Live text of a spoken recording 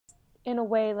in a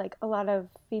way, like a lot of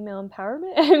female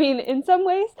empowerment. I mean, in some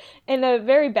ways, in a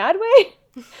very bad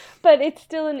way, but it's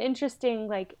still an interesting,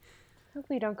 like,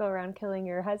 hopefully you don't go around killing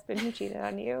your husband who cheated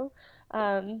on you.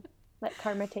 Let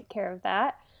karma take care of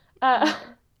that.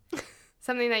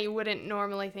 Something that you wouldn't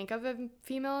normally think of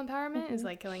female empowerment is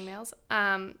like killing males.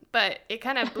 But it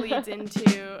kind of bleeds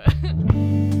into...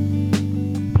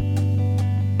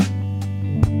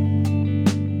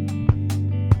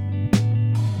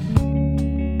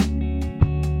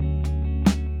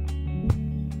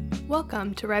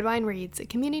 Welcome to Red Wine Reads, a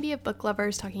community of book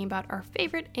lovers talking about our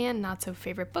favorite and not so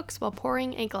favorite books while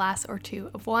pouring a glass or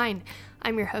two of wine.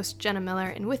 I'm your host, Jenna Miller,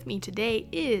 and with me today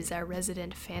is our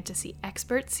resident fantasy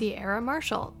expert, Sierra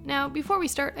Marshall. Now, before we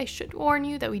start, I should warn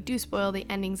you that we do spoil the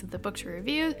endings of the books we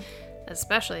review,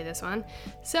 especially this one.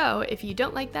 So if you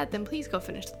don't like that, then please go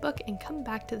finish the book and come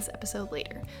back to this episode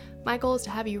later. My goal is to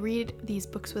have you read these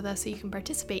books with us so you can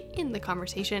participate in the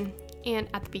conversation. And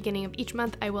at the beginning of each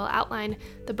month, I will outline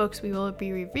the books we will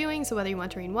be reviewing, so whether you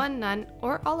want to read one, none,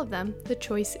 or all of them, the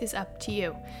choice is up to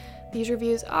you. These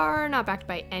reviews are not backed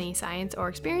by any science or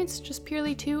experience, just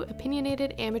purely two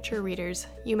opinionated amateur readers.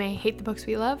 You may hate the books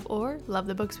we love or love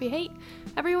the books we hate.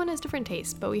 Everyone has different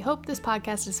tastes, but we hope this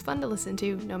podcast is fun to listen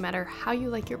to no matter how you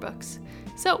like your books.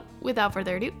 So, without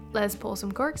further ado, let's pull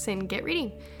some corks and get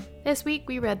reading. This week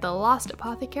we read The Lost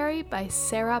Apothecary by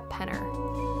Sarah Penner.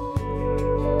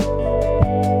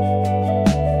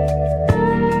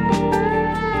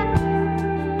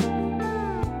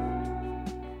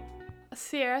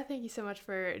 Sierra, thank you so much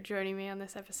for joining me on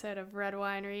this episode of Red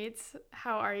Wine Reads.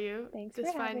 How are you? Thanks this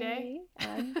for fine having day? me.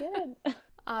 I'm good.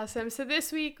 Awesome. So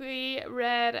this week we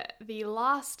read The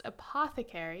Lost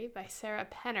Apothecary by Sarah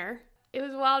Penner. It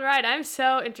was a wild ride. I'm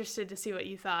so interested to see what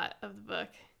you thought of the book.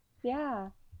 Yeah,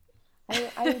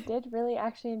 I did really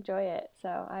actually enjoy it,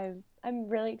 so I'm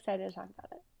really excited to talk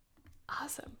about it.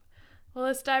 Awesome. Well,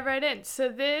 let's dive right in. So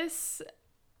this...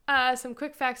 some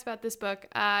quick facts about this book.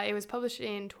 It was published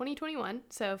in 2021,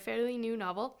 so fairly new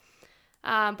novel.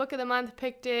 Book of the Month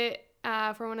picked it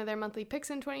for one of their monthly picks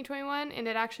in 2021, and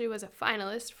it actually was a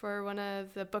finalist for one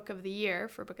of the Book of the Year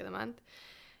for Book of the Month.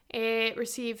 It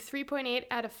received 3.8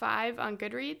 out of 5 on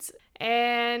Goodreads,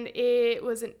 and it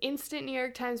was an instant New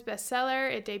York Times bestseller.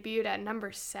 It debuted at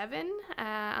number 7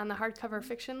 on the hardcover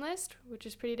fiction list, which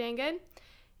is pretty dang good.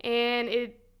 And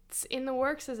it's in the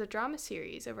works as a drama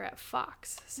series over at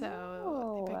Fox,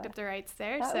 so they picked up the rights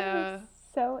there. That was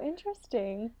so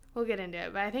interesting. We'll get into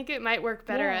it, but I think it might work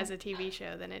better as a TV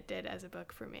show than it did as a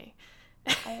book for me.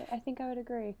 I think I would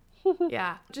agree.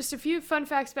 Yeah. Just a few fun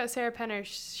facts about Sarah Penner.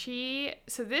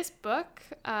 So this book,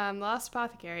 Lost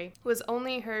Apothecary, was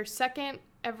only her second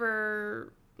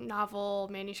ever novel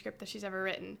manuscript that she's ever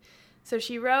written. So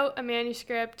she wrote a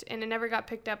manuscript, and it never got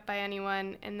picked up by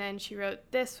anyone, and then she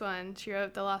wrote this one. She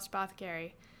wrote The Lost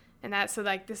Apothecary, and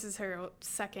this is her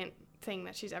second thing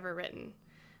that she's ever written.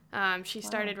 She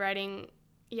started writing,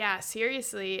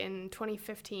 seriously, in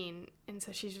 2015, and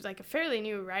so she's like a fairly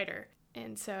new writer,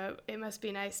 and so it must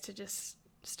be nice to just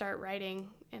start writing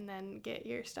and then get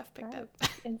your stuff picked up.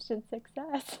 Instant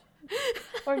success.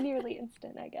 Or nearly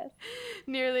instant, I guess.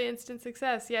 Nearly instant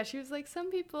success. Yeah, she was like,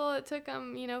 some people, it took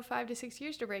 5 to 6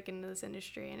 years to break into this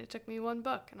industry, and it took me one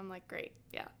book. And I'm like, great,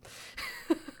 yeah.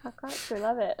 Congrats, we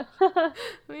love it.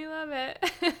 We love it.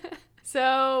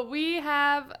 So we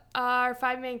have our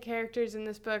 5 main characters in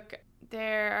this book.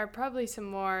 There are probably some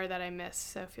more that I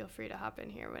missed, so feel free to hop in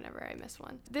here whenever I miss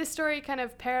one. This story kind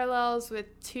of parallels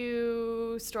with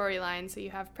 2 storylines. So you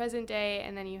have present day,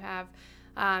 and then you have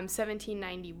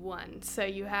 1791. So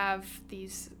you have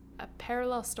these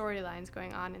parallel storylines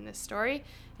going on in this story,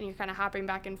 and you're kind of hopping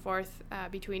back and forth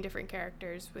between different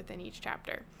characters within each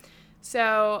chapter.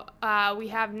 So we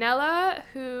have Nella,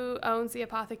 who owns the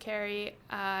apothecary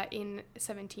in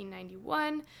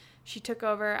 1791. She took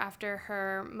over after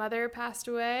her mother passed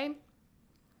away,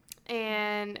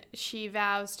 and she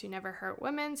vows to never hurt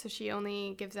women, so she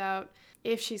only gives out,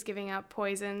 if she's giving out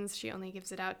poisons, she only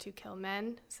gives it out to kill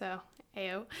men, so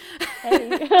ayo.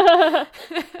 Hey.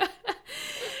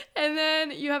 And then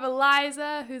you have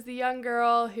Eliza, who's the young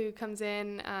girl who comes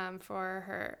in for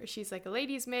her, she's like a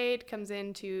lady's maid, comes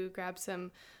in to grab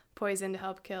some poison to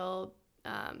help kill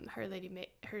her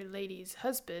lady's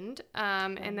husband,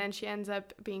 and then she ends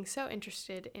up being so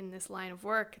interested in this line of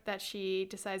work that she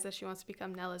decides that she wants to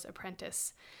become Nella's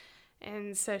apprentice.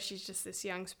 And so she's just this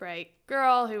young sprite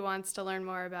girl who wants to learn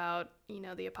more about,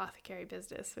 the apothecary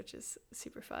business, which is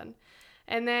super fun.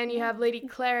 And then you have Lady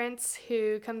Clarence,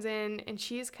 who comes in, and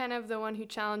she's kind of the one who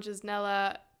challenges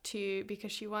Nella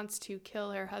because she wants to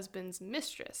kill her husband's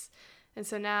mistress. And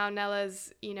so now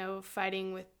Nella's,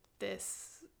 fighting with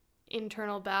this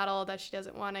internal battle that she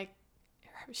doesn't want to.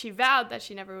 She vowed that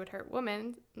she never would hurt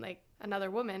another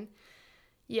woman,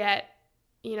 yet,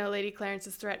 Lady Clarence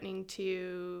is threatening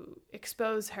to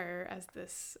expose her as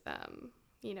this,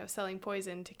 selling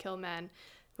poison to kill men,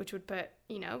 which would put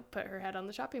her head on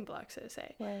the chopping block, so to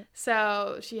say. Right.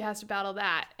 So she has to battle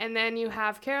that. And then you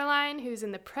have Caroline, who's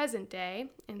in the present day.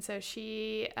 And so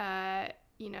she,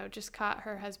 just caught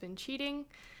her husband cheating.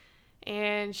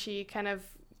 And she kind of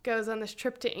goes on this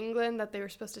trip to England that they were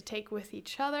supposed to take with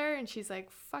each other. And she's like,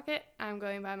 fuck it, I'm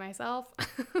going by myself.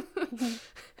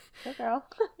 Good girl.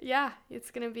 Yeah,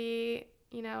 it's going to be,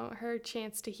 her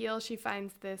chance to heal. She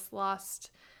finds this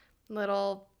lost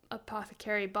little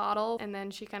apothecary bottle, and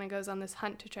then she kind of goes on this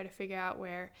hunt to try to figure out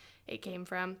where it came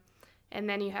from. And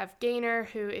then you have Gaynor,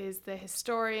 who is the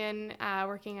historian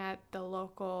working at the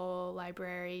local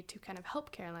library to kind of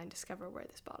help Caroline discover where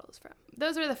this bottle is from.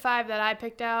 Those are the 5 that I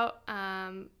picked out.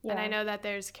 And I know that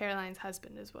there's Caroline's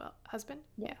husband as well. Husband?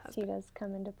 Yes, Yeah, husband. He does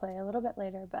come into play a little bit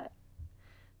later, but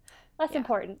less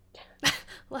important.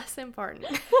 Less important.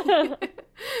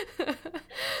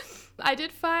 I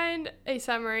did find a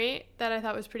summary that I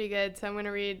thought was pretty good, so I'm going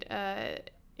to read.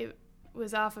 It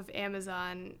was off of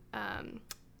Amazon,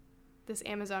 this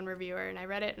Amazon reviewer, and I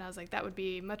read it, and I was like, that would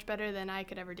be much better than I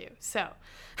could ever do. So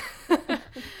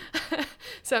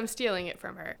I'm stealing it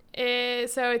from her.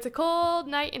 So it's a cold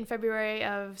night in February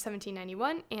of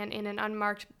 1791, and in an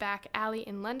unmarked back alley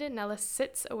in London, Nella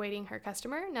sits awaiting her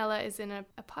customer. Nella is in an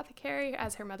apothecary,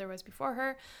 as her mother was before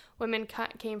her. Women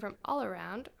came from all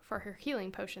around for her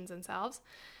healing potions and salves.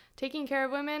 Taking care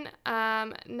of women,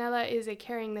 Nella is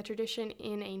carrying the tradition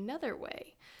in another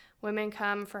way. Women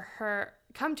come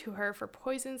to her for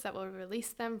poisons that will release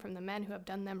them from the men who have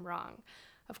done them wrong.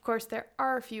 Of course, there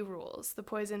are a few rules. The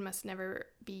poison must never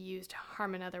be used to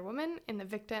harm another woman, and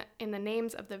the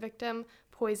names of the victim,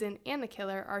 poison, and the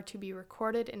killer are to be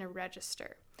recorded in a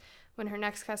register. When her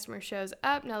next customer shows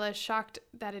up, Nella is shocked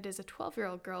that it is a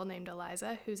 12-year-old girl named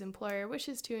Eliza, whose employer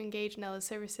wishes to engage Nella's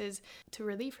services to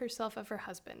relieve herself of her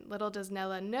husband. Little does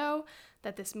Nella know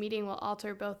that this meeting will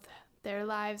alter both their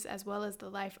lives as well as the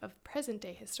life of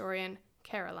present-day historian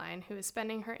Caroline, who is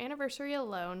spending her anniversary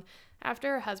alone after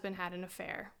her husband had an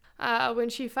affair. When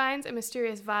she finds a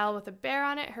mysterious vial with a bear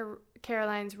on it,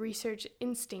 Caroline's research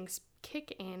instincts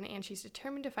kick in, and she's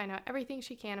determined to find out everything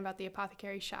she can about the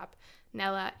apothecary shop,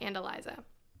 Nella and Eliza.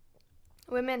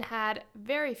 Women had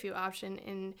very few options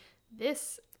in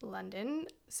this London,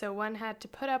 so one had to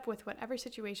put up with whatever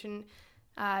situation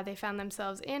they found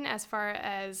themselves in, as far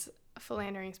as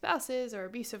philandering spouses or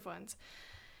abusive ones.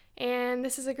 And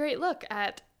this is a great look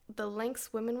at the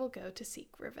lengths women will go to seek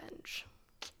revenge.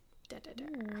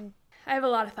 I have a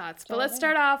lot of thoughts, but let's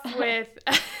start off with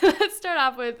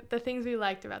the things we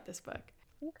liked about this book.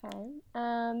 Okay.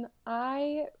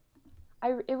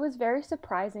 It was very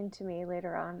surprising to me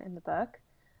later on in the book.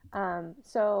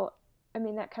 So I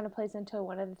mean, that kind of plays into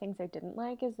one of the things I didn't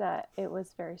like, is that it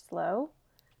was very slow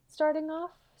starting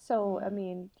off. So I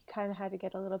mean, you kind of had to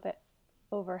get a little bit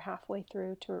over halfway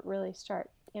through to really start,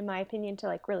 in my opinion, to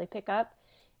like really pick up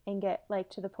and get like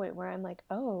to the point where I'm like,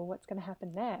 oh, what's going to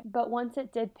happen next? But once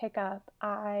it did pick up,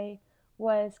 I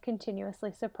was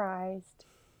continuously surprised,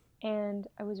 and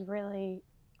I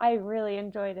really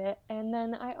enjoyed it. And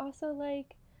then I also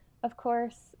like, of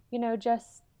course,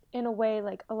 just in a way,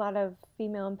 like a lot of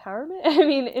female empowerment. I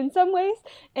mean, in some ways,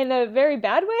 in a very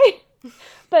bad way,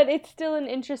 but it's still an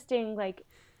interesting, like,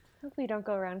 hopefully you don't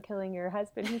go around killing your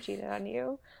husband who cheated on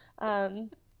you.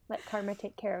 Let karma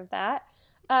take care of that.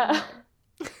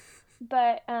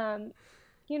 But,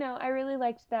 I really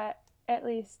liked that at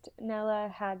least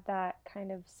Nella had that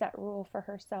kind of set rule for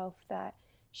herself that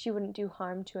she wouldn't do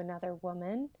harm to another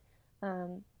woman.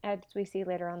 As we see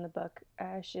later on in the book,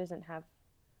 she doesn't have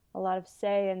a lot of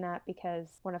say in that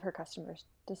because one of her customers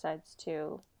decides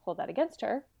to hold that against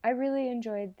her. I really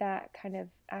enjoyed that kind of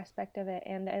aspect of it,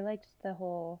 and I liked the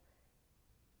whole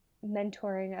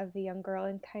mentoring of the young girl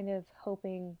and kind of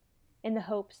in the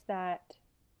hopes that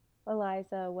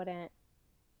Eliza wouldn't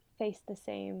face the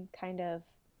same kind of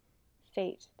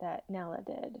fate that Nella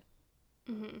did.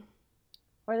 Mm-hmm.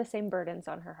 Or the same burdens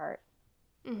on her heart.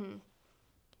 Mm-hmm.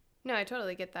 No, I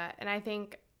totally get that. And I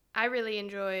think I really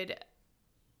enjoyed,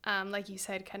 like you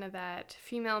said, kind of that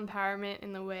female empowerment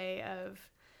in the way of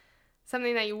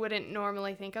something that you wouldn't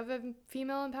normally think of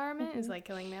female empowerment is like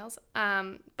killing males.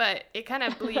 But it kind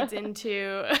of bleeds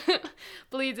into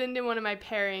one of my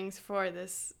pairings for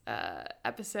this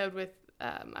episode with,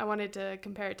 I wanted to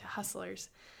compare it to Hustlers.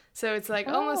 So it's like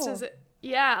almost as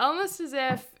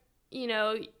if,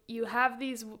 you have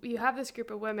this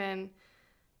group of women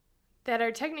that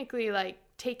are technically like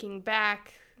taking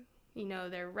back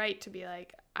their right to be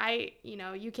like,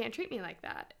 you can't treat me like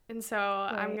that. And so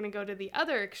I'm going to go to the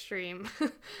other extreme.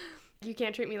 You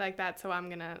can't treat me like that, so I'm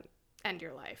going to end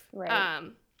your life. Right.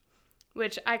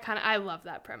 Which I love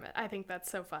that premise. I think that's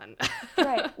so fun.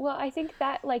 Right. Well, I think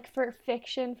that, like, for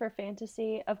fiction, for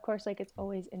fantasy, of course, like, it's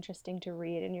always interesting to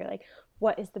read, and you're like,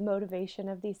 what is the motivation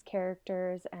of these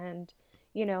characters, and,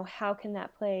 how can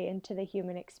that play into the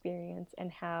human experience,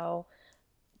 and how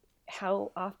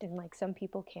often, like, some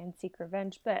people can seek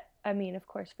revenge. But I mean, of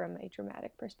course, from a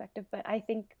dramatic perspective. But I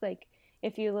think, like,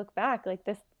 if you look back, like,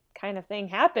 this kind of thing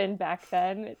happened back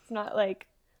then. It's not like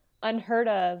unheard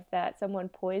of that someone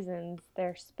poisons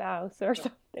their spouse or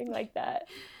something like that.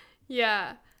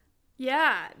 Yeah.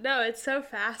 Yeah. No, it's so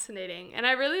fascinating. And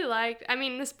I really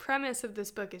this premise of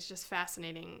this book is just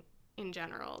fascinating in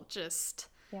general. Just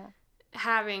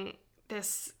having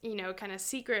this, kind of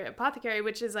secret apothecary,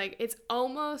 which is like, it's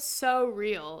almost so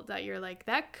real that you're like,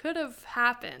 that could have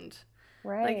happened.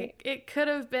 Right. Like, it could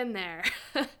have been there.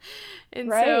 And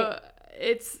right. So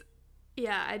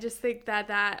I just think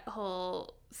that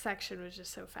whole section was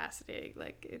just so fascinating.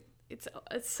 Like, it's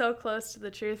so close to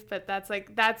the truth, but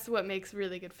that's what makes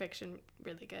really good fiction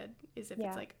really good, is if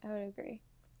it's like, I would agree,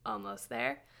 almost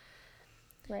there.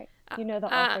 Right. The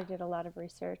author did a lot of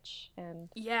research, and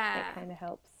it kind of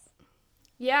helps.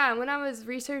 Yeah, and when I was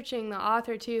researching the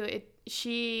author too,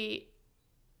 she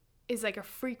is like a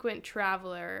frequent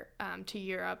traveler to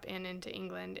Europe and into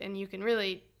England, and you can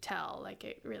really tell, like,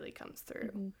 it really comes through.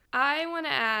 Mm-hmm. I want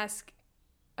to ask,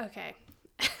 okay,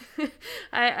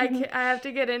 I have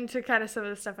to get into kind of some of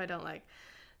the stuff I don't like.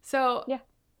 So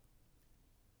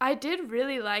I did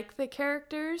really like the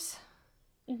characters.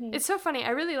 Mm-hmm. It's so funny.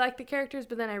 I really liked the characters,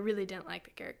 but then I really didn't like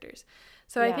the characters.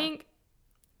 So I think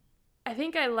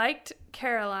I liked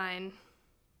Caroline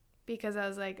because I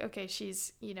was like, okay,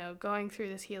 she's, going through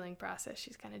this healing process.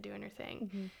 She's kind of doing her thing.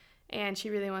 Mm-hmm. And she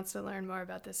really wants to learn more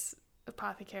about this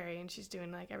apothecary, and she's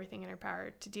doing, like, everything in her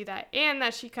power to do that. And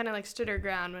that she kind of, like, stood her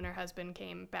ground when her husband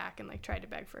came back and, like, tried to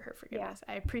beg for her forgiveness.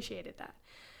 I appreciated that.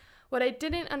 What I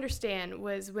didn't understand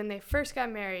was when they first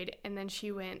got married and then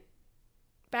she went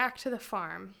back to the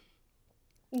farm,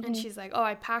 mm-hmm. and she's like, oh,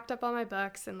 I packed up all my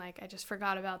books and, like, I just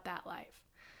forgot about that life.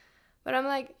 But I'm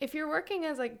like, if you're working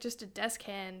as, like, just a desk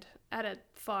hand at a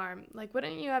farm, like,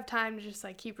 wouldn't you have time to just,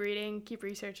 like, keep reading, keep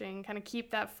researching, kind of keep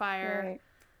that fire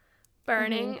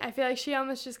burning? Mm-hmm. I feel like she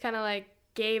almost just kind of, like,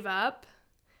 gave up.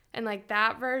 And, like,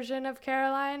 that version of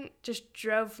Caroline just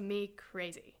drove me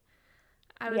crazy.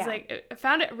 I was like, I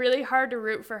found it really hard to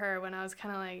root for her when I was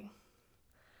kind of like,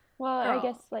 well, girl. I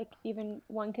guess, like, even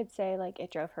one could say, like,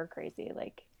 it drove her crazy.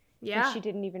 Like, she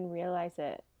didn't even realize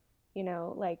it,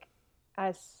 like,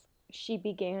 as she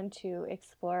began to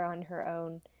explore on her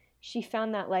own, she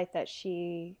found that light that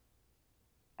she,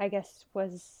 I guess,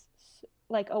 was,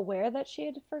 like, aware that she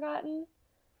had forgotten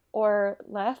or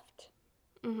left.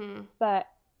 Mm-hmm. But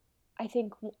I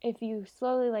think if you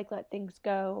slowly, like, let things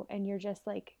go and you're just,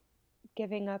 like,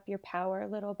 giving up your power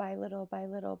little by little by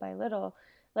little by little,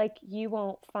 like, you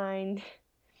won't find,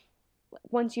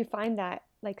 once you find that,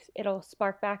 like, it'll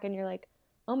spark back and you're like,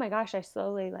 oh my gosh, I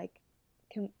slowly, like,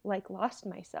 lost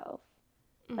myself.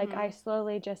 Mm-hmm. Like, I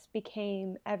slowly just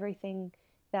became everything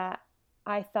that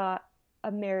I thought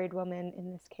a married woman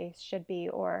in this case should be,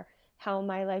 or how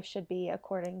my life should be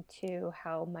according to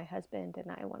how my husband and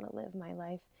I want to live my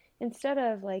life, instead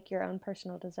of, like, your own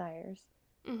personal desires,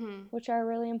 mm-hmm. which are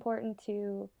really important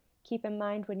to keep in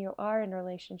mind when you are in a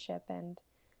relationship. And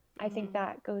I mm-hmm. think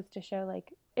that goes to show,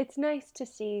 like, it's nice to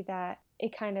see that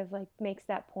it kind of, like, makes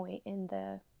that point in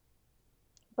the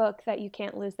book that you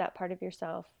can't lose that part of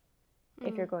yourself mm-hmm.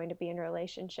 if you're going to be in a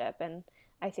relationship. And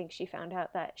I think she found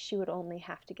out that she would only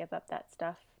have to give up that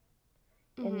stuff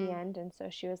mm-hmm. in the end. And so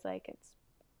she was like,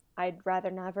 I'd rather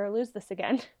never lose this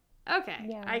again.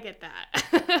 Okay, I get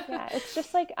that. Yeah, it's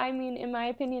just, like, I mean, in my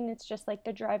opinion, it's just, like,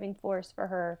 the driving force for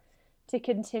her to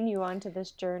continue on to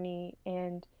this journey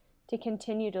and to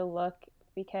continue to look,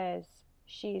 because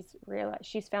she's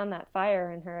found that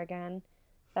fire in her again.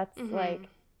 That's mm-hmm. like,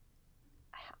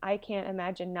 I can't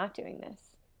imagine not doing this.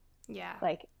 Yeah.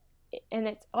 Like, and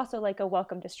it's also, like, a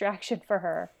welcome distraction for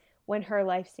her when her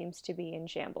life seems to be in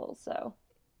shambles, so.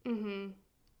 Mm-hmm.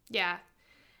 Yeah.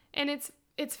 And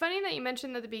it's funny that you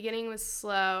mentioned that the beginning was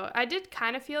slow. I did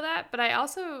kind of feel that, but I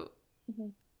also, mm-hmm.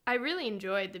 I really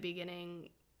enjoyed the beginning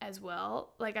as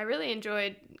well. Like, I really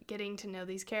enjoyed getting to know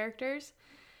these characters.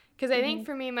 Because I mm-hmm. think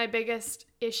for me, my biggest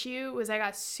issue was I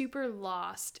got super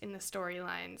lost in the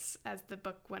storylines as the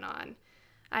book went on.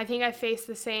 I think I faced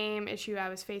the same issue I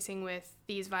was facing with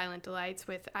These Violent Delights,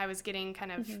 with I was getting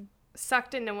kind of mm-hmm.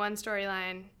 sucked into one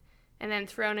storyline, and then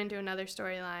thrown into another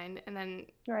storyline, and then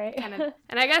Right. kind of,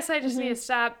 and I guess I just need to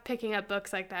stop picking up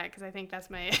books like that, because I think that's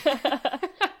my,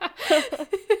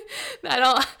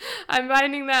 I'm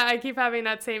finding that I keep having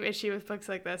that same issue with books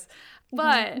like this,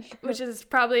 but, which is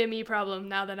probably a me problem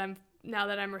now that I'm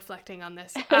reflecting on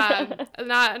this.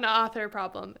 Not an author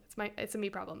problem. It's a me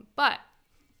problem, but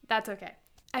that's okay.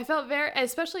 I felt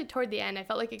especially toward the end, I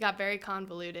felt like it got very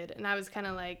convoluted, and I was kind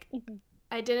of like,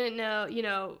 I didn't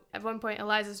know, at one point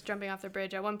Eliza's jumping off the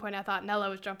bridge. At one point I thought Nella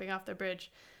was jumping off the bridge.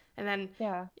 And then,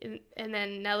 and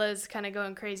then Nella's kind of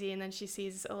going crazy, and then she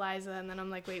sees Eliza, and then I'm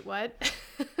like, wait, what?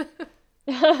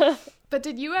 But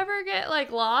did you ever get,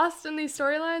 like, lost in these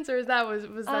storylines, or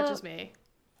was that just me?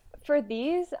 For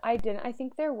these, I didn't. I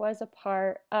think there was a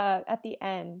part at the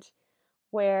end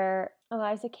where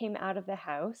Eliza came out of the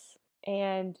house,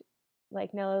 and,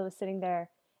 like, Nella was sitting there,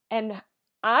 and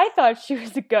I thought she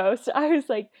was a ghost. I was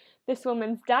like, this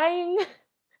woman's dying.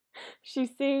 She's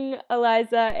seeing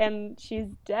Eliza, and she's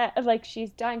dead. Like,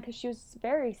 she's dying because she was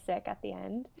very sick at the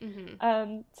end.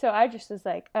 So I just was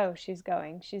like, oh, she's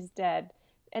going. She's dead.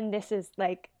 And this is,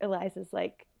 like, Eliza's,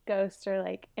 like, ghost or,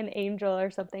 like, an angel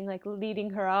or something, like,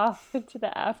 leading her off into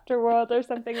the afterworld or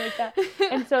something like that.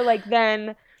 And so, like,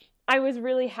 then I was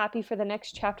really happy for the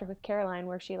next chapter with Caroline,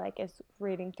 where she, like, is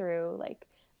reading through, like,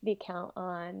 the account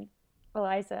on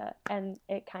Eliza, and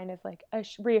it kind of, like,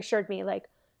 reassured me, like,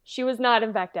 she was not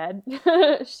in fact dead.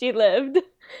 She lived,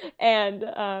 and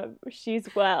she's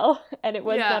well, and it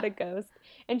was not a ghost.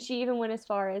 And she even went as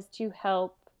far as to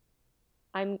help,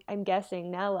 I'm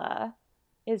guessing, Nella,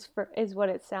 is what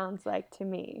it sounds like to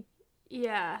me.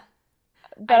 Yeah.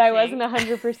 But I wasn't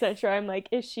 100% sure. I'm like,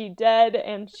 is she dead?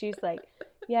 And she's like,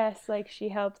 yes, like, she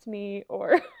helped me,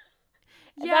 or...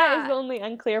 That is the only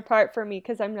unclear part for me,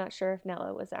 because I'm not sure if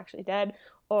Nella was actually dead,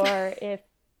 or if...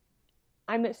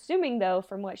 I'm assuming, though,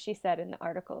 from what she said in the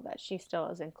article, that she still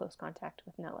is in close contact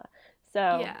with Nella. So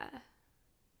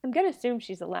I'm going to assume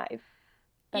she's alive,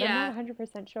 but I'm not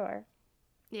 100% sure.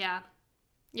 Yeah.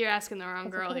 You're asking the wrong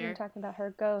girl here. I'm talking about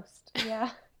her ghost. Yeah.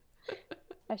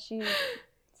 As she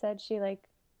said, she, like,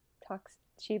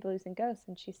 she believes in ghosts,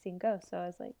 and she's seen ghosts, so I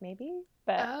was like, maybe?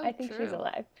 But I think she's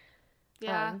alive.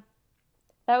 Yeah.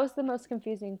 That was the most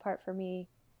confusing part for me.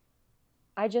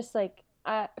 I just, like,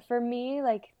 for me,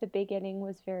 like, the beginning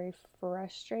was very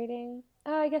frustrating.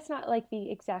 I guess not, like,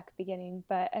 the exact beginning,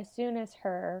 but as soon as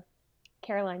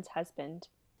Caroline's husband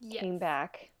came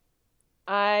back,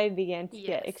 I began to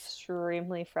get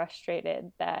extremely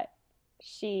frustrated that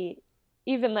she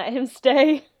even let him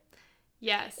stay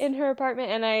in her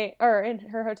apartment, or in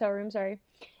her hotel room, sorry.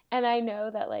 And I know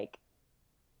that, like,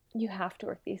 you have to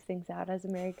work these things out as a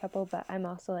married couple, but I'm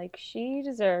also like, she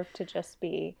deserved to just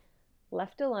be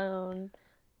left alone,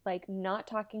 like, not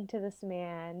talking to this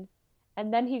man.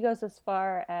 And then he goes as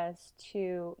far as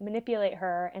to manipulate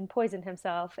her and poison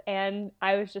himself, and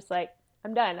I was just like,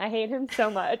 I'm done. I hate him so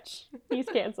much. He's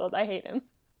canceled. I hate him.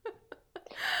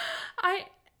 I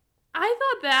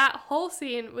thought that whole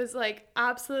scene was, like,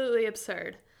 absolutely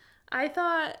absurd. I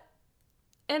thought,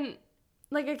 and,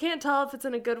 like, I can't tell if it's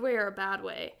in a good way or a bad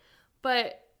way,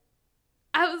 but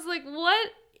I was like, what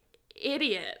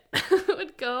idiot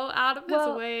would go out of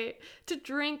his way to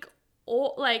drink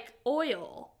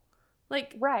oil?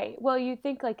 Like, right. Well, you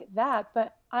think like that,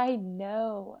 but I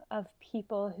know of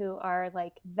people who are,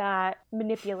 like, that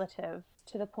manipulative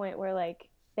to the point where, like,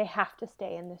 they have to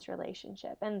stay in this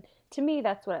relationship. And to me,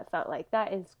 that's what it felt like.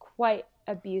 That is quite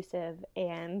abusive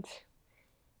and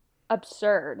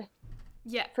absurd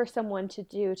for someone to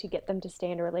do, to get them to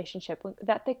stay in a relationship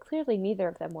that they clearly neither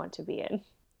of them want to be in.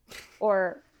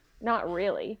 Or not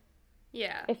really.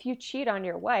 Yeah. If you cheat on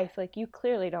your wife, like, you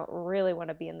clearly don't really want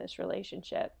to be in this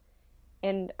relationship.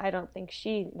 And I don't think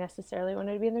she necessarily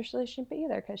wanted to be in this relationship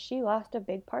either, because she lost a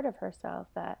big part of herself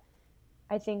that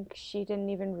I think she didn't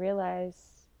even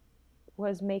realize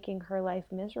was making her life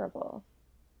miserable.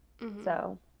 Mm-hmm.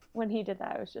 So when he did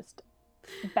that, I was just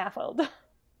baffled.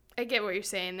 I get what you're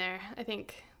saying there. I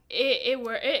think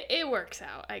it works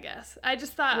out, I guess. I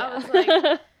just thought, I was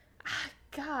like,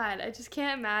 God, I just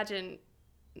can't imagine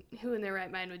who in their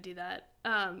right mind would do that.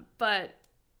 But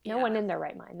no one in their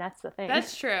right mind. That's the thing.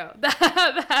 That's true.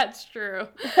 That's true.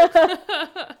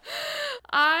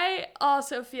 I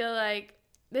also feel like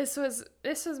this was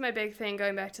my big thing,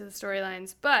 going back to the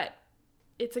storylines, but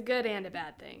it's a good and a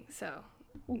bad thing. So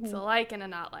it's a like and a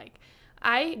not like.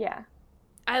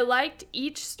 I liked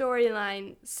each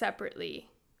storyline separately,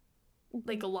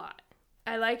 like, a lot.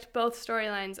 I liked both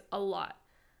storylines a lot.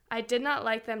 I did not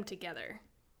like them together.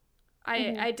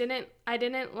 I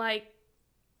didn't like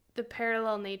the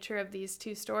parallel nature of these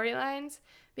two storylines,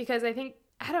 because I think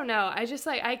I don't know. I just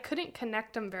like, I couldn't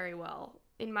connect them very well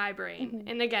in my brain. Mm-hmm.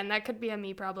 And again, that could be a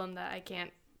me problem that I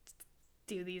can't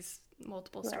do these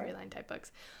multiple Right. storyline type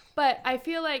books. But I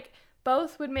feel like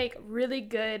both would make really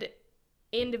good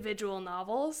individual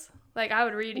novels. Like I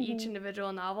would read each Mm-hmm.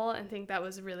 individual novel and think that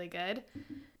was really good.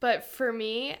 But for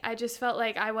me, I just felt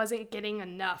like I wasn't getting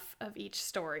enough of each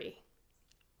story.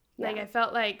 Like Yeah. I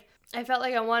felt like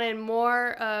I wanted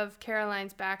more of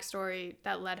Caroline's backstory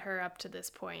that led her up to this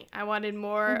point. I wanted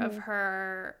more of Mm-hmm.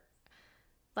 her,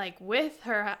 like with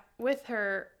her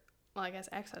well, I guess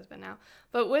ex-husband now,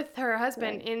 but with her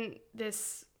husband Right.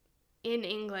 in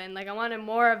England. Like I wanted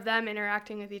more of them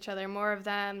interacting with each other, more of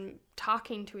them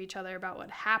talking to each other about what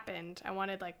happened. I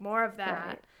wanted like more of that.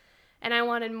 Right. And I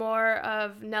wanted more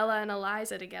of Nella and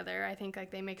Eliza together. I think like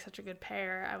they make such a good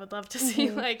pair. I would love to see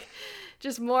Mm-hmm. like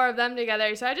just more of them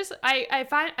together. So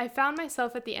I found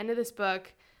myself at the end of this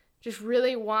book just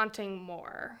really wanting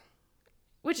more,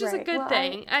 which is a Right. good Well,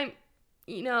 thing.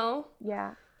 You know.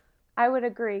 yeah, I would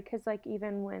agree because, like,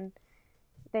 even when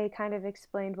they kind of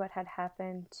explained what had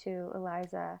happened to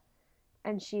Eliza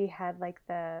and she had, like,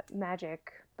 the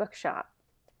magic bookshop,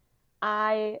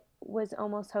 I was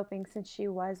almost hoping, since she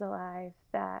was alive,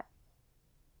 that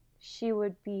she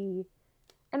would be.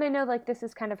 And I know, like, this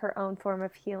is kind of her own form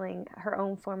of healing, her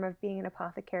own form of being an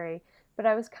apothecary, but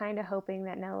I was kind of hoping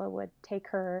that Nella would take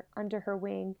her under her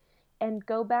wing and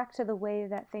go back to the way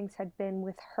that things had been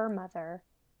with her mother,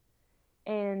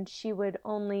 and she would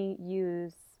only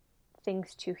use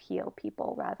things to heal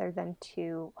people rather than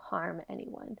to harm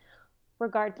anyone,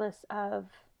 regardless of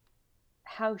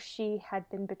how she had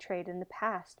been betrayed in the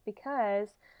past. Because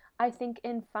I think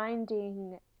in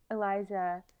finding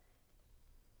Eliza,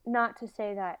 not to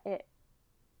say that it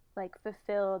like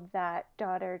fulfilled that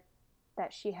daughter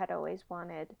that she had always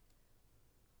wanted,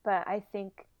 but I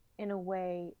think in a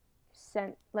way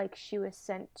sent, like, she was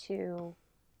sent to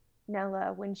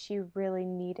Nella when she really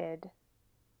needed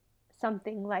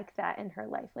something like that in her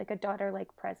life, like a daughter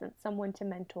like presence, someone to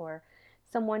mentor,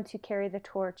 someone to carry the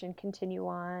torch and continue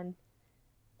on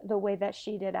the way that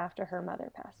she did after her mother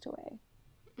passed away.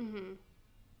 Mhm.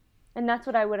 And that's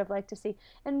what I would have liked to see.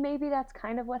 And maybe that's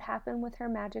kind of what happened with her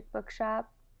magic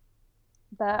bookshop.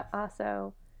 But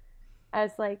also,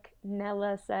 as like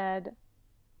Nella said,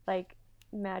 like,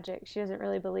 magic, she doesn't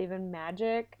really believe in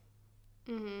magic.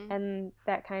 Mhm. And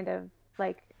that kind of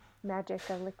like magic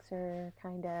elixir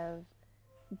kind of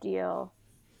deal.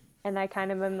 And I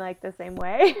kind of am like the same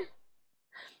way.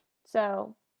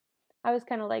 So I was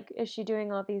kind of like, is she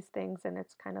doing all these things and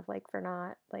it's kind of like for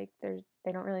not, like,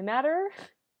 they don't really matter?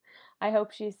 I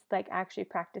hope she's like actually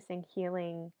practicing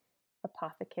healing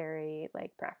apothecary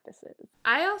like practices.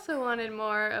 I also wanted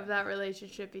more of that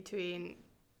relationship between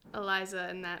Eliza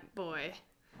and that boy.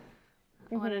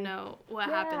 I want to Mm-hmm. know what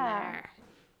happened Yeah. there.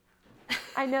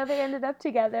 I know they ended up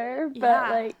together, but Yeah,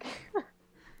 like,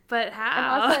 but and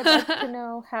also I'd like to how?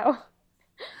 know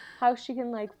how she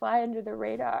can like fly under the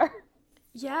radar.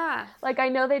 Yeah. Like, I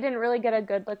know they didn't really get a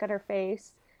good look at her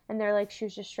face, and they're like, she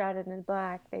was just shrouded in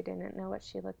black. They didn't know what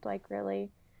she looked like,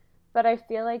 really. But I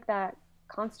feel like that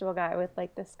constable guy with,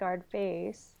 like, the scarred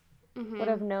face would Mhm.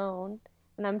 have known.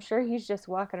 And I'm sure he's just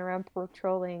walking around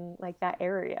patrolling, like, that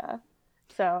area.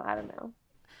 So, I don't know.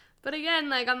 But again,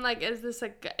 like I'm like, is this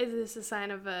a sign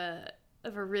of a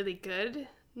really good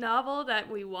novel that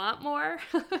we want more?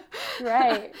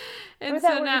 Right. Or And that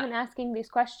so we're now, even asking these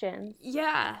questions.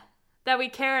 yeah, that we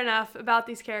care enough about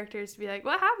these characters to be like,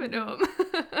 what happened to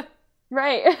Mm-hmm. them?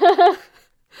 Right.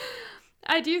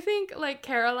 I do think like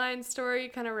Caroline's story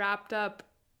kind of wrapped up.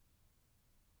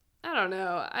 I don't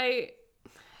know. I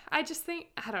just think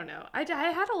I don't know. I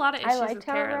had a lot of I issues liked with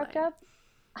how it wrapped Caroline. up.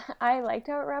 I liked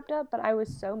how it wrapped up, but I was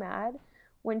so mad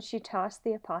when she tossed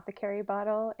the apothecary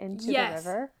bottle into the Yes.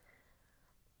 river.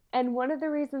 And one of the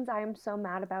reasons I am so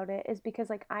mad about it is because,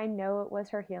 like, I know it was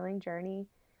her healing journey,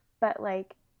 but,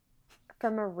 like,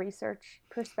 from a research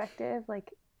perspective,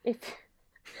 like, if,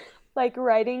 like,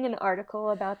 writing an article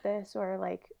about this or,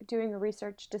 like, doing a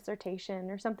research dissertation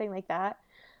or something like that,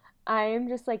 I am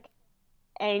just, like,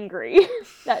 angry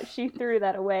that she threw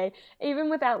that away, even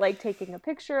without, like, taking a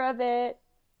picture of it.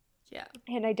 Yeah.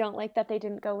 And I don't like that they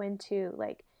didn't go into,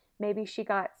 like, maybe she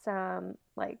got some,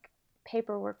 like,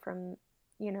 paperwork from,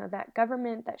 that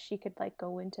government that she could, like,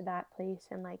 go into that place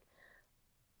and, like,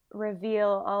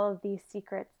 reveal all of these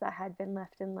secrets that had been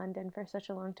left in London for such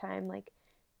a long time. Like,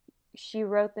 she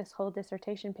wrote this whole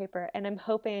dissertation paper, and I'm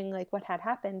hoping, like, what had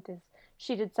happened is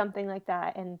she did something like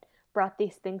that and brought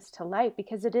these things to light,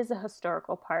 because it is a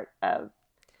historical part of,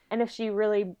 and if she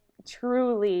really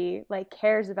truly, like,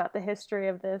 cares about the history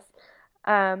of this,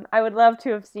 I would love to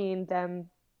have seen them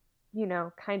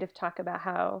kind of talk about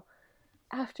how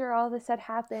after all this had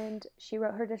happened, she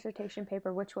wrote her dissertation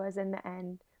paper, which was in the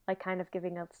end, like, kind of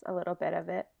giving us a little bit of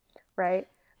it, right?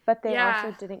 But they also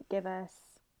Yeah. didn't give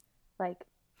us, like,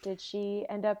 did she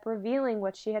end up revealing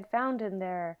what she had found in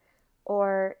there?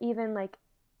 Or even, like,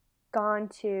 gone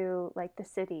to, like, the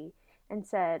city and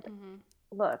said, Mm-hmm.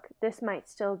 look, this might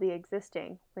still be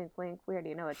existing. Wink, wink, we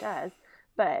already know it does.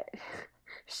 But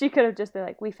she could have just been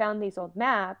like, we found these old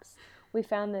maps. We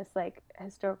found this, like,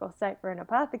 historical site for an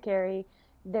apothecary.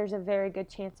 There's a very good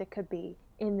chance it could be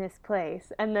in this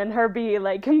place. And then her be,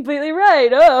 like, completely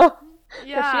right. Oh, because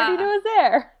she already Yeah. knew it was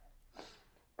there.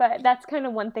 But that's kind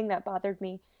of one thing that bothered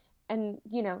me. And,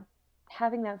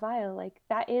 having that vial, like,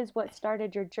 that is what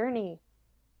started your journey.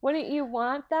 Wouldn't you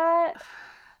want that?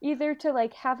 Either to,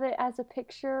 like, have it as a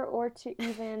picture, or to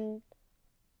even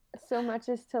so much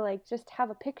as to, like, just have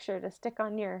a picture to stick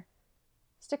on your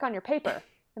paper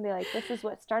and be like, this is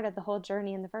what started the whole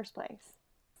journey in the first place.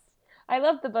 I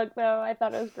loved the book, though. I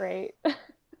thought it was great.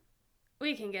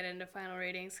 We can get into final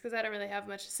ratings because I don't really have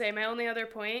much to say. My only other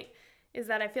point is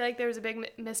that I feel like there was a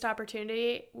big missed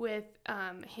opportunity with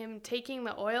him taking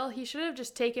the oil. He should have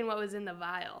just taken what was in the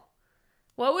vial.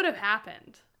 What would have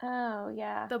happened? Oh,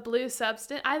 yeah. The blue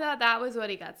substance? I thought that was what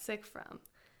he got sick from.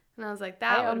 And I was like, I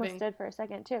that would have almost been... did for a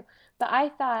second, too. But I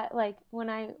thought, like, when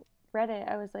I read it,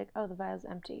 I was like, oh, the vial's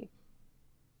empty,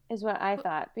 is what I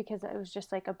thought, because it was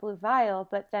just like a blue vial.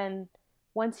 But then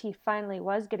once he finally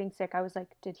was getting sick, I was like,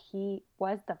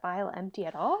 was the vial empty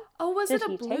at all? Oh, was Did it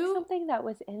a he take blue? something that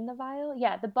was in the vial?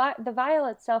 Yeah, the vial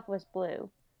itself was blue.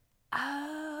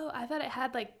 Oh, I thought it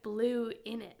had like blue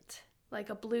in it. Like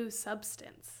a blue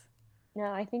substance. No,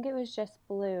 I think it was just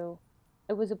blue.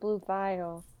 It was a blue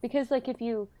vial. Because, like, if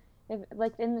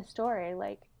like, in the story,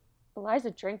 like,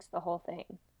 Eliza drinks the whole thing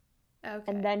and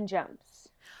Okay. then jumps.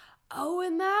 Oh,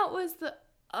 and that was the...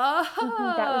 That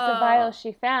was the vial Oh.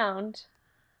 she found.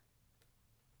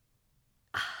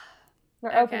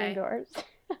 We're opening Okay. doors.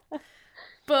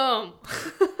 Boom.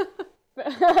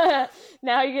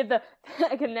 Now you get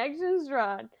the connections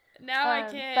drawn. Now I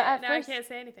But can't. at Now first, I can't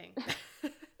say anything.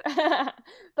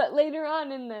 but later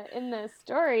on in the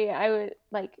story, I would,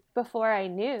 like, before I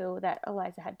knew that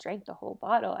Eliza had drank the whole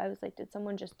bottle, I was like, did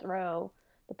someone just throw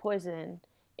the poison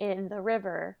in the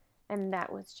river? And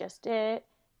that was just it.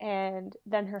 And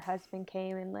then her husband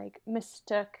came and, like,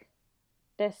 mistook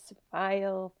this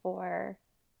vial for,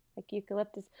 like,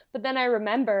 eucalyptus. But then I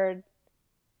remembered,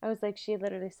 I was like, she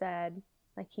literally said,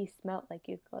 like, he smelled like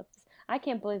eucalyptus. I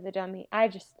can't believe the dummy.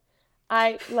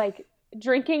 I like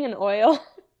drinking an oil.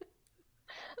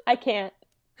 I can't.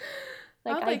 I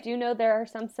Like, was I like, do know there are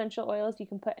some essential oils you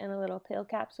can put in a little pill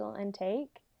capsule and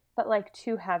take, but, like,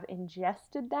 to have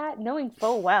ingested that, knowing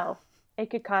full well it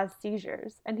could cause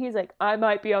seizures. And he's like, I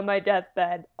might be on my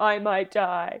deathbed. I might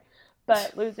die.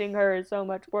 But losing her is so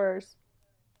much worse.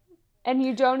 And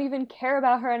you don't even care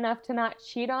about her enough to not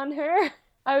cheat on her.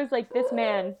 I was like, this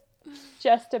man,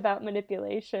 just about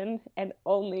manipulation and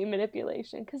only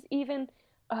manipulation. Because even,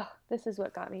 oh, this is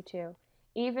what got me too.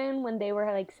 Even when they were,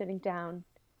 like, sitting down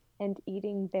and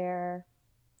eating their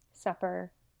supper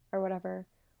or whatever,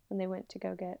 when they went to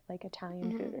go get, like, Italian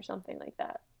mm-hmm. food or something like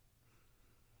that.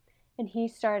 And he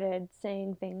started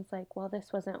saying things like, well,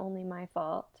 this wasn't only my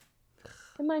fault.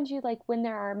 And mind you, like, when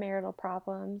there are marital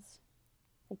problems,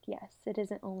 like, yes, it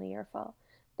isn't only your fault.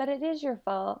 But it is your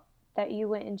fault that you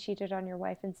went and cheated on your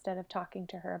wife instead of talking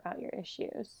to her about your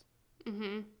issues.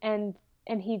 Mm-hmm.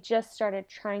 And he just started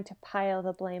trying to pile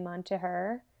the blame onto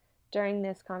her during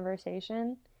this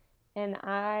conversation. And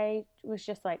I was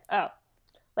just like, oh.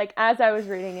 Like, as I was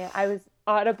reading it, I was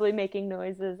audibly making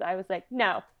noises. I was like,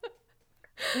 no.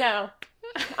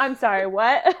 I'm sorry,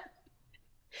 what? I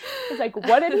was like,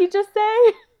 what did he just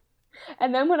say?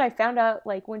 And then when I found out,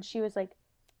 like, when she was like,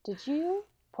 did you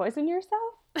poison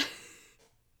yourself?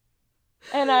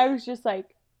 And I was just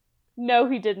like, no,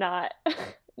 he did not.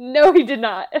 No, he did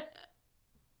not.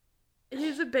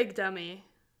 He's a big dummy.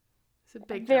 He's a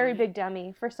big Very dummy. big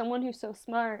dummy for someone who's so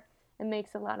smart and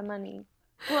makes a lot of money.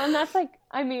 Well, and that's, like,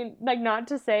 I mean, like, not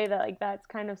to say that, like, that's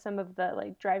kind of some of the,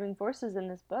 like, driving forces in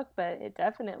this book, but it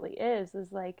definitely is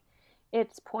like,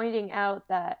 it's pointing out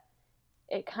that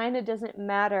it kind of doesn't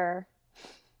matter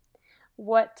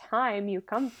what time you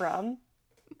come from.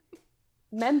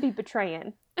 Men be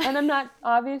betraying. And I'm not,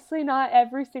 obviously not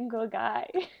every single guy,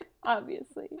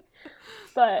 obviously.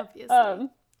 But, Obviously.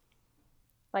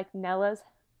 like, Nella's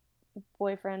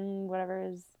boyfriend, whatever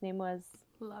his name was,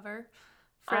 Lover.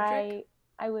 Frederick.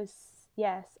 I was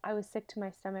sick to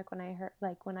my stomach when I heard,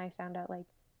 like, when I found out, like,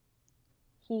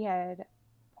 he had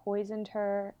poisoned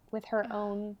her with her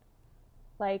own,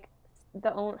 like,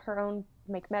 her own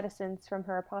make medicines from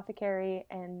her apothecary,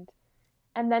 and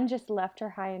then just left her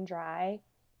high and dry.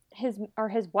 His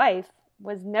wife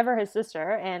was never his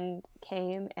sister and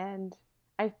came, and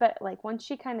I bet like once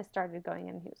she kind of started going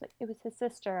in, he was like, it was his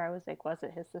sister. I was like, was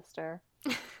it his sister?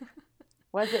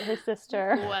 Was it his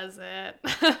sister? Was it?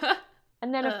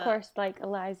 And then of course like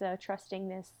Eliza trusting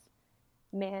this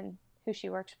man who she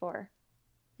worked for,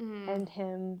 and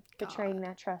him betraying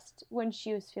that trust when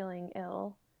she was feeling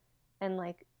ill and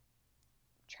like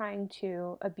trying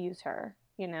to abuse her,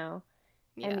 you know.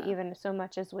 Yeah. And even so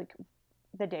much as like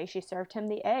the day she served him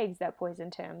the eggs that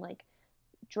poisoned him, like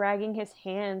dragging his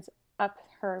hands up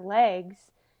her legs.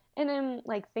 And I'm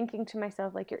like thinking to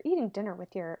myself, like, you're eating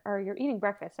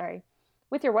breakfast,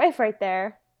 with your wife right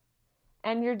there,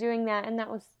 and you're doing that. And that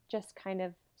was just kind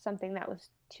of something that was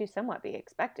to somewhat be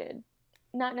expected.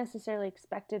 Not necessarily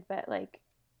expected, but like,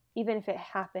 even if it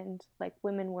happened, like,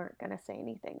 women weren't going to say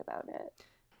anything about it.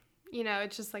 You know,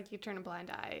 it's just like you turn a blind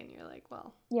eye and you're like,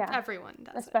 well, yeah, everyone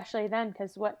does. Especially then,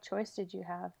 because what choice did you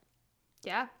have?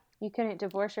 Yeah. You couldn't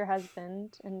divorce your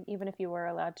husband, and even if you were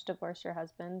allowed to divorce your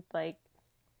husband, like,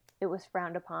 it was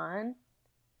frowned upon.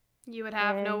 You would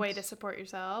have no way to support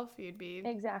yourself. You'd be...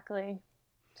 Exactly.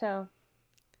 So,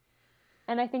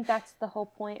 and I think that's the whole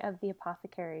point of the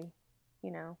apothecary,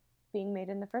 you know, being made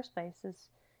in the first place, is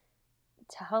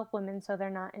to help women so they're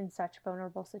not in such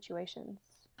vulnerable situations.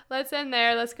 Let's end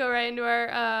there. Let's go right into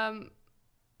our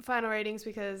final ratings,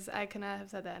 because I could not have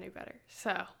said that any better.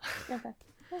 So. Okay.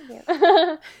 Thank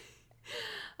you.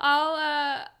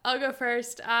 I'll go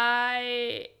first.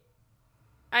 I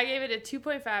gave it a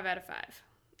 2.5 out of 5.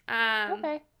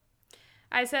 Okay.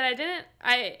 I said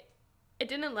I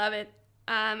didn't love it.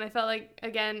 I felt like,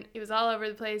 again, it was all over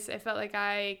the place. I felt like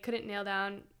I couldn't nail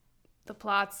down the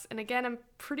plots. And again, I'm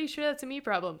pretty sure that's a me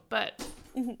problem, but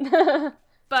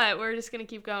we're just going to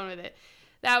keep going with it.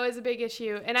 That was a big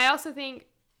issue. And I also think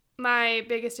my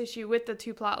biggest issue with the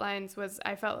two plot lines was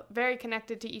I felt very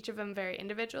connected to each of them very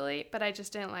individually, but I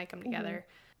just didn't like them together.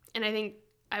 And I think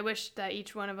I wish that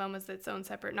each one of them was its own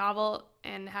separate novel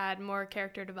and had more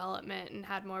character development and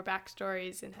had more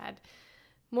backstories and had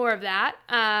more of that.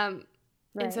 Right.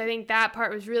 And so I think that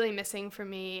part was really missing for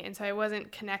me. And so I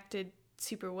wasn't connected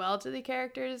super well to the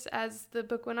characters as the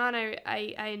book went on.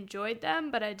 I enjoyed them,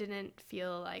 but I didn't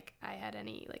feel like I had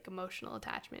any like emotional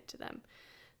attachment to them.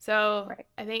 So right.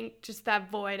 I think just that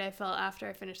void I felt after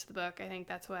I finished the book, I think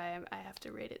that's why I have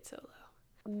to rate it so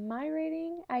low. My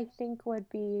rating, I think, would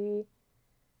be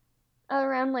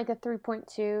around like a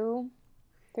 3.2,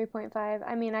 3.5.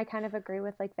 I mean, I kind of agree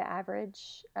with like the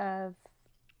average of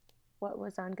what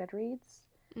was on Goodreads.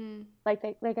 Like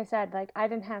I said, like I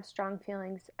didn't have strong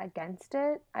feelings against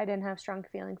it. I didn't have strong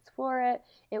feelings for it.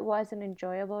 It was an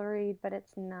enjoyable read, but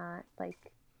it's not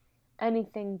like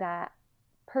anything that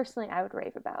personally I would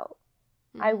rave about.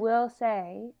 I will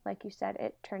say, like you said,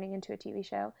 it turning into a TV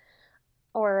show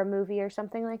or a movie or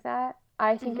something like that,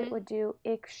 I think it would do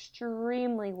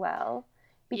extremely well,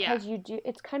 because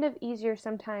it's kind of easier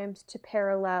sometimes to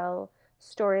parallel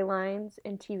storylines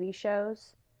in TV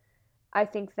shows, I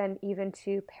think, than even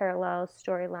to parallel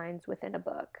storylines within a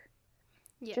book.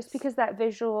 Yes. Just because that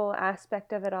visual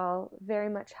aspect of it all very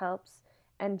much helps,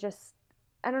 and just,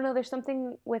 I don't know, there's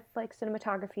something with like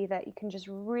cinematography that you can just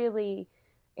really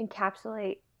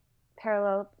encapsulate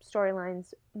parallel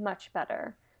storylines much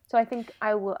better. So I think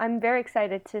I'm very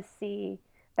excited to see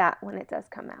that when it does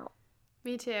come out.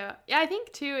 Me too. Yeah, I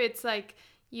think too it's like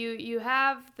you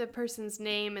have the person's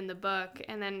name in the book,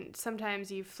 and then sometimes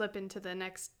you flip into the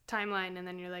next timeline and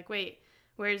then you're like, wait,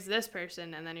 where's this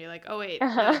person? And then you're like, oh wait,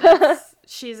 no,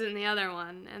 she's in the other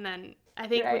one. And then I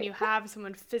think when you have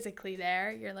someone physically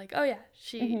there, you're like, oh yeah,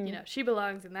 she she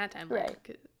belongs in that timeline,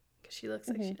 because she looks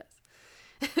like she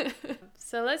does.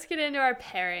 So let's get into our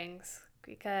pairings,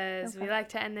 because we like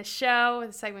to end the show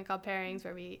with a segment called Pairings,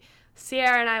 where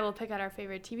Sierra and I will pick out our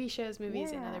favorite TV shows,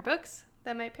 movies, and other books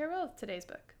that might pair well with today's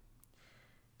book.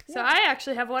 Yeah. So I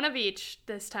actually have one of each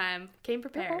this time. Came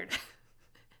prepared.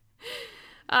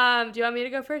 Okay. Do you want me to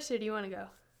go first, or do you want to go?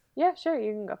 Yeah, sure.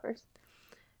 You can go first.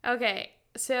 Okay.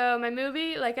 So my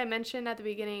movie, like I mentioned at the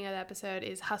beginning of the episode,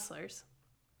 is Hustlers.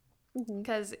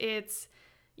 Because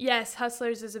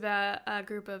Hustlers is about a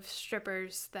group of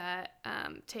strippers that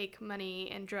take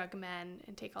money and drug men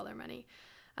and take all their money.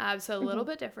 So a little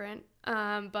bit different,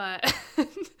 but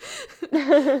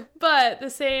but the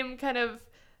same kind of,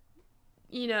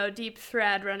 deep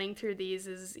thread running through these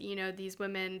is, these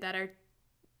women that are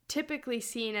typically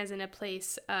seen as in a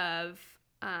place of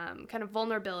kind of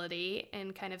vulnerability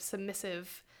and kind of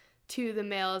submissive to the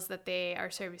males that they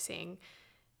are servicing.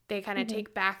 They kind of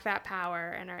take back that power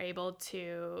and are able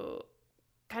to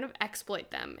kind of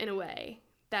exploit them in a way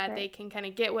that they can kind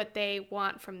of get what they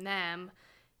want from them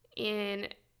in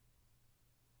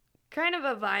kind of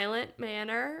a violent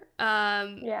manner.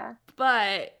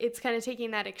 But it's kind of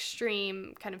taking that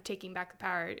extreme, kind of taking back the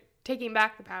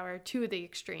power to the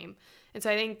extreme. And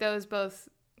so I think those both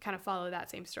kind of follow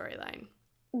that same storyline.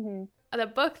 Mm-hmm. The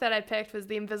book that I picked was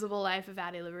The Invisible Life of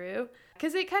Addie LaRue,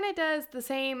 because it kind of does the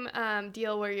same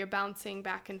deal where you're bouncing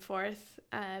back and forth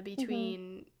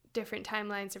between different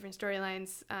timelines, different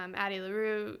storylines. Addie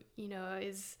LaRue,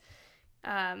 is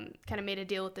kind of made a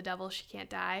deal with the devil. She can't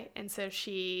die. And so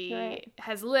she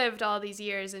has lived all these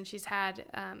years, and she's had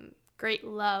great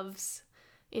loves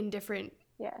in different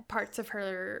parts of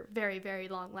her very, very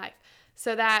long life.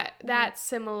 So that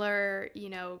similar,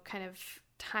 kind of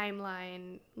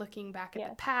timeline, looking back at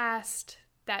the past,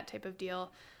 that type of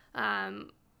deal, kind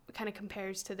of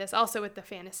compares to this. Also with the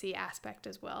fantasy aspect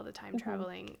as well, the time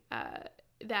traveling,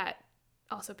 that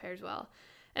also pairs well.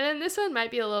 And then this one might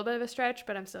be a little bit of a stretch,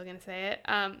 but I'm still going to say it.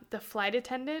 The Flight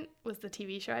Attendant was the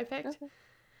TV show I picked.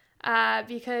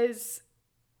 Because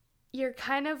you're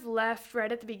kind of left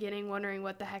right at the beginning wondering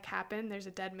what the heck happened. There's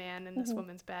a dead man in this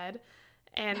woman's bed.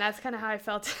 And that's kind of how I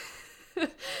felt.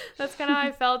 That's kind of how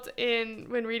I felt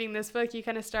when reading this book. You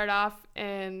kind of start off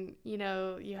and, you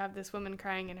have this woman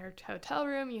crying in her hotel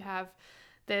room. You have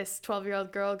this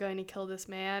 12-year-old girl going to kill this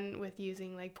man with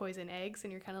using like poison eggs.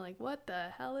 And you're kind of like, what the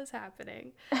hell is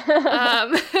happening?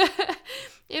 And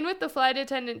with The Flight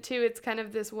Attendant too, it's kind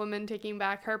of this woman taking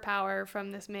back her power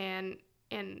from this man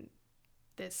and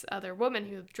this other woman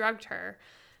who drugged her,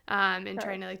 and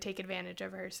trying to like take advantage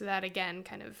of her. So that again,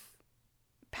 kind of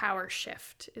power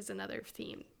shift is another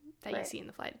theme that you see in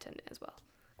The Flight Attendant as well.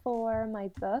 For my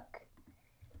book,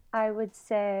 I would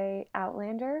say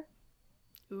Outlander.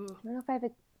 Ooh. I don't know if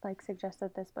I've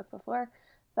suggested this book before,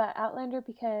 but Outlander,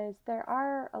 because there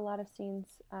are a lot of scenes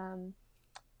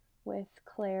with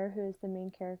Claire, who is the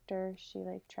main character. She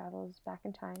travels back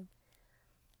in time,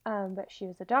 but she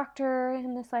was a doctor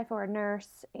in this life, or a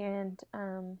nurse, and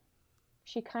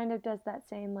she kind of does that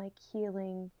same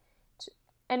healing.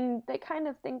 And they kind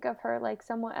of think of her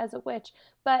somewhat as a witch,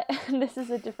 but this is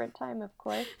a different time, of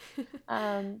course.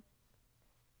 And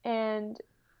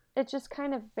it just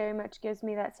kind of very much gives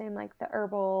me that same the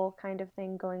herbal kind of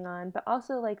thing going on, but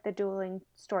also the dueling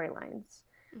storylines.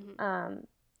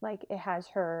 It has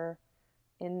her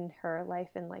in her life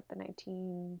in the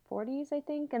 1940s, I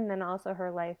think, and then also her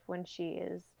life when she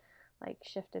is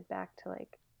shifted back to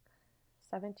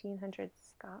 1700s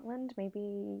Scotland,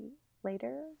 maybe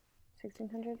later.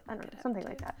 1600s, I don't know, something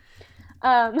like that.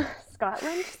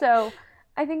 Scotland. So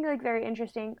I think very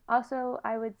interesting. Also,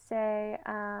 I would say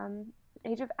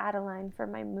Age of Adeline for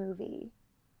my movie.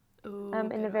 Ooh,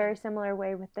 in a very similar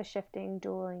way with the shifting,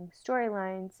 dueling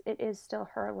storylines. It is still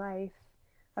her life,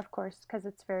 of course, because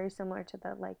it's very similar to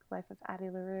the life of Addie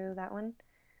LaRue, that one,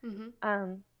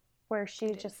 where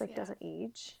she doesn't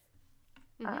age.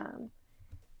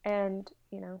 And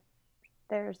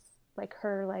there's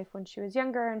her life when she was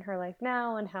younger and her life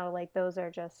now, and how those are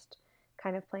just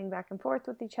kind of playing back and forth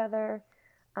with each other.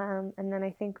 And then I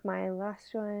think my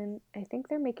last one, I think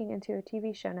they're making into a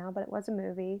TV show now, but it was a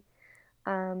movie,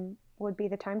 would be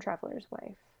The Time Traveler's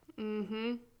Wife.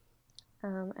 And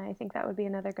I think that would be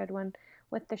another good one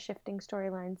with the shifting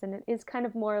storylines, and it is kind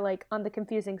of more on the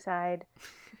confusing side,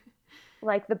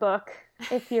 like the book,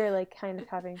 if you're kind of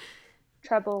having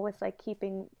trouble with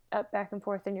keeping up back and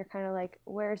forth, and you're kind of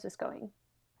where is this going?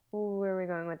 Where are we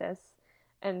going with this?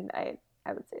 And I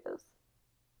would say those.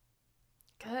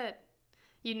 Good.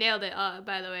 You nailed it,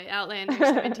 by the way. Outlander,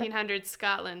 1700s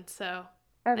Scotland, so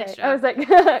okay. Nice job. I was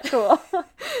cool.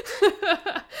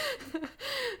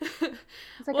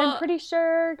 It's I'm pretty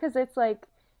sure, because it's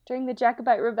during the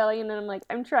Jacobite Rebellion, and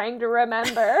I'm trying to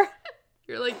remember.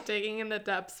 You're digging in the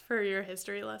depths for your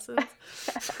history lessons.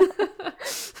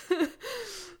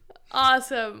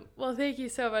 Awesome. Well, thank you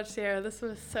so much, Sarah. This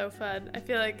was so fun. I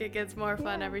feel like it gets more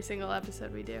fun every single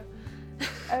episode we do.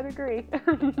 I'd agree.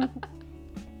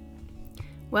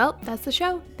 Well, that's the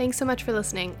show. Thanks so much for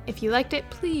listening. If you liked it,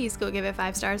 please go give it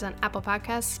 5 stars on Apple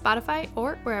Podcasts, Spotify,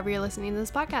 or wherever you're listening to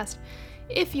this podcast.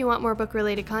 If you want more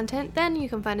book-related content, then you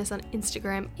can find us on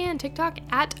Instagram and TikTok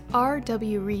at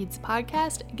RW Reads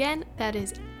Podcast. Again, that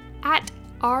is at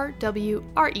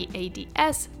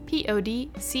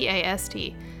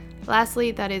RWREADSPODCAST. Lastly,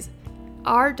 that is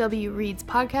RW Reads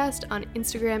Podcast on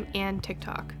Instagram and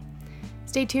TikTok.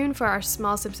 Stay tuned for our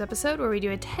Small Sips episode where we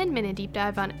do a 10-minute deep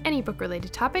dive on any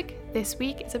book-related topic. This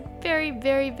week is a very,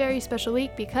 very, very special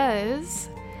week because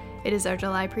it is our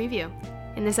July preview.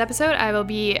 In this episode, I will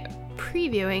be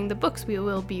previewing the books we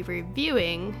will be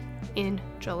reviewing in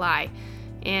July.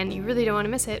 and you really don't want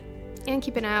to miss it. And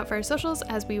keep an eye out for our socials,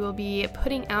 as we will be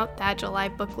putting out that July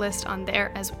book list on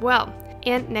there as well.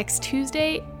 And next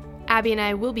Tuesday, Abby and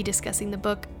I will be discussing the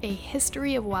book A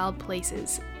History of Wild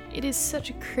Places. It is such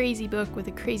a crazy book with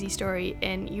a crazy story,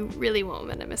 and you really won't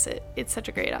want to miss it. It's such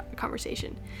a great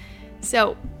conversation.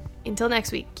 So, until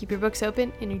next week, keep your books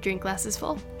open and your drink glasses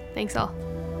full. Thanks all.